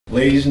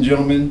Ladies and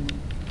gentlemen,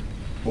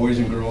 boys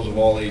and girls of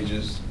all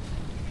ages,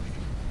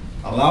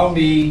 allow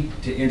me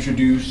to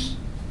introduce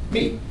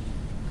me.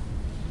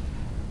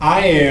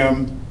 I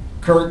am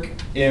Kirk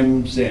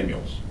M.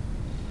 Samuels.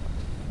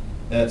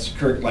 That's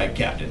Kirk like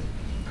captain.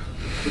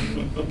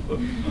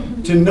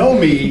 To know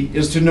me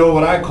is to know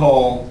what I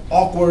call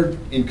awkward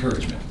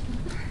encouragement.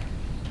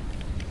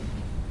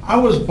 I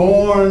was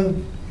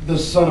born the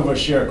son of a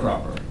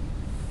sharecropper.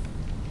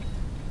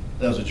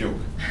 That was a joke.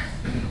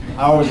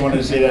 I always wanted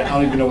to say that. I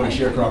don't even know what a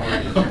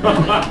sharecropper is.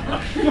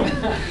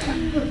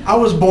 I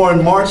was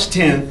born March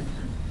 10th,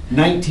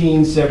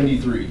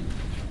 1973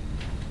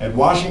 at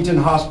Washington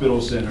Hospital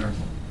Center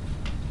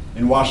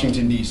in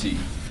Washington, D.C.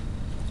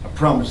 I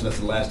promise that's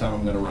the last time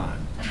I'm going to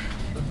rhyme.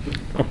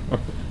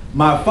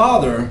 My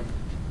father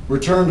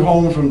returned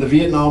home from the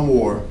Vietnam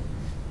War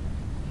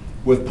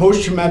with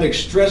post-traumatic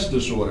stress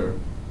disorder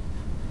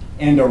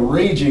and a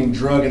raging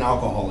drug and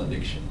alcohol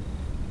addiction.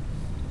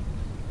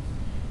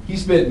 He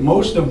spent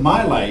most of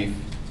my life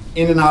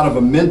in and out of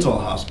a mental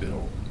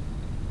hospital.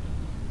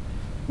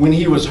 When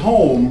he was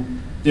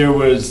home, there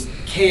was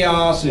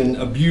chaos and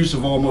abuse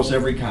of almost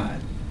every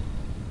kind.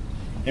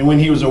 And when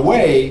he was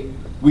away,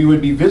 we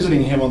would be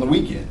visiting him on the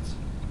weekends.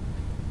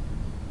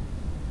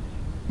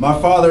 My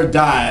father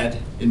died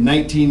in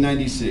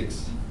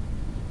 1996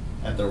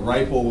 at the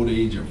ripe old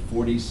age of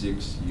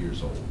 46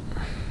 years old.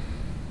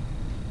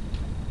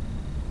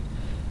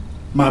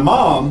 My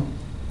mom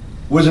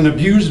was an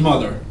abused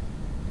mother,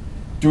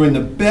 doing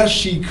the best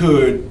she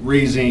could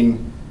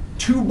raising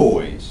two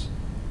boys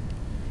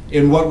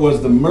in what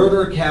was the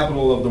murder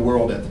capital of the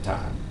world at the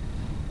time.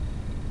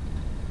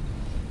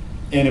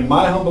 And in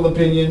my humble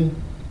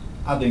opinion,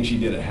 I think she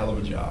did a hell of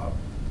a job.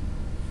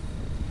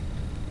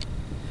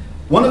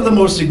 One of the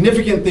most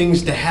significant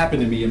things to happen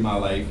to me in my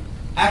life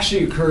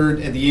actually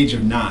occurred at the age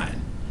of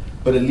 9,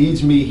 but it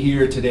leads me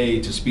here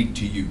today to speak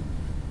to you.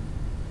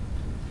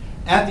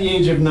 At the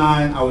age of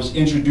 9, I was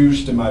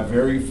introduced to my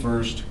very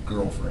first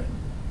girlfriend.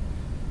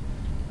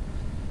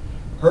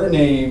 Her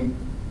name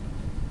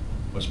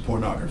was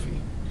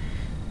pornography.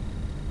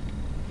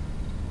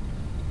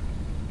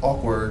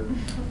 Awkward.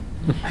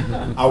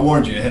 I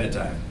warned you ahead of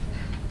time.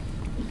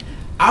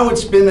 I would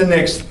spend the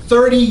next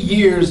 30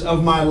 years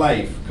of my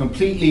life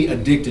completely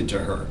addicted to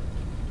her.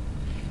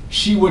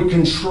 She would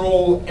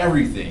control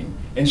everything,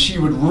 and she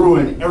would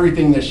ruin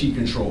everything that she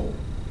controlled.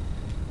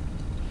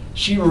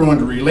 She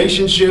ruined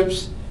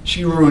relationships,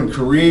 she ruined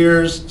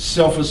careers,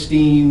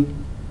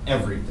 self-esteem,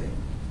 everything.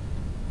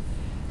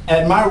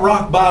 At my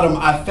rock bottom,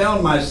 I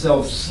found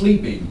myself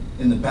sleeping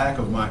in the back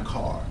of my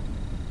car.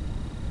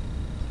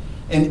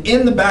 And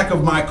in the back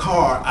of my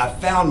car, I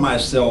found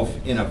myself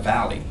in a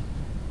valley.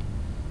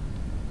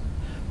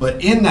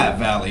 But in that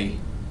valley,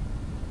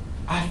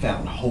 I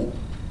found hope.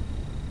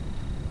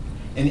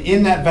 And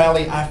in that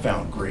valley, I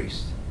found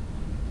grace.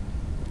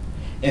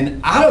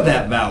 And out of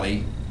that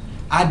valley,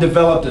 I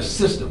developed a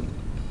system,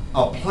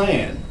 a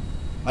plan,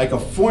 like a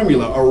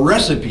formula, a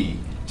recipe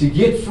to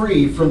get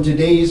free from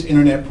today's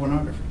internet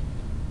pornography.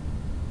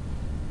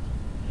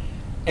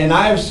 And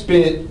I have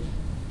spent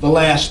the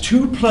last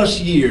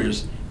 2+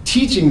 years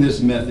teaching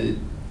this method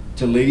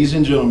to ladies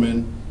and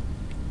gentlemen,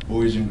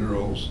 boys and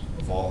girls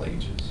of all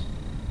ages.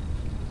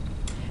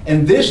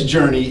 And this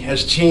journey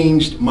has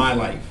changed my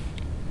life.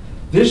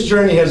 This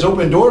journey has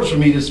opened doors for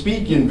me to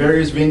speak in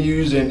various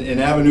venues and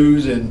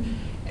avenues,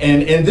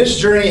 and this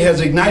journey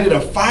has ignited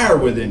a fire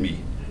within me.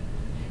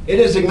 It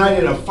has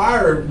ignited a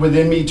fire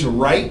within me to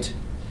write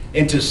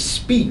and to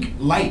speak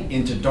light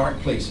into dark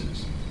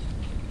places,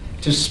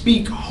 to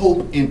speak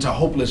hope into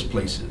hopeless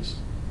places.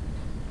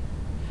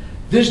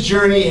 This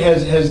journey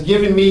has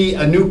given me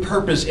a new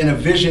purpose and a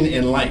vision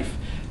in life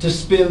to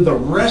spend the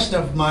rest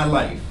of my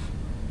life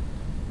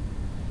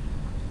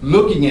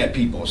looking at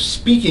people,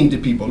 speaking to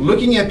people,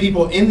 looking at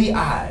people in the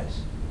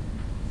eyes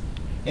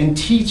and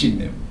teaching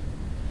them,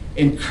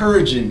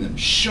 encouraging them,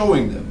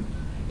 showing them,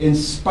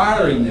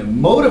 inspiring them,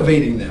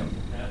 motivating them,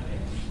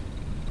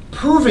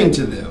 proving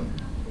to them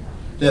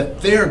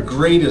that their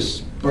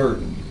greatest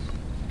burden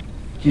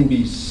can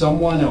be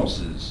someone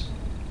else's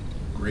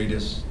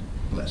greatest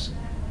blessing.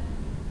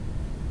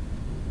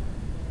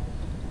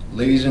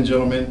 Ladies and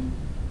gentlemen,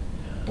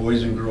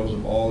 boys and girls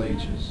of all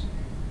ages,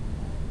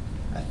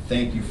 I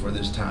thank you for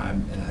this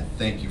time and I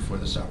thank you for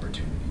this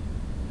opportunity.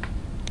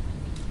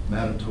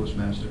 Madam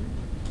Toastmaster,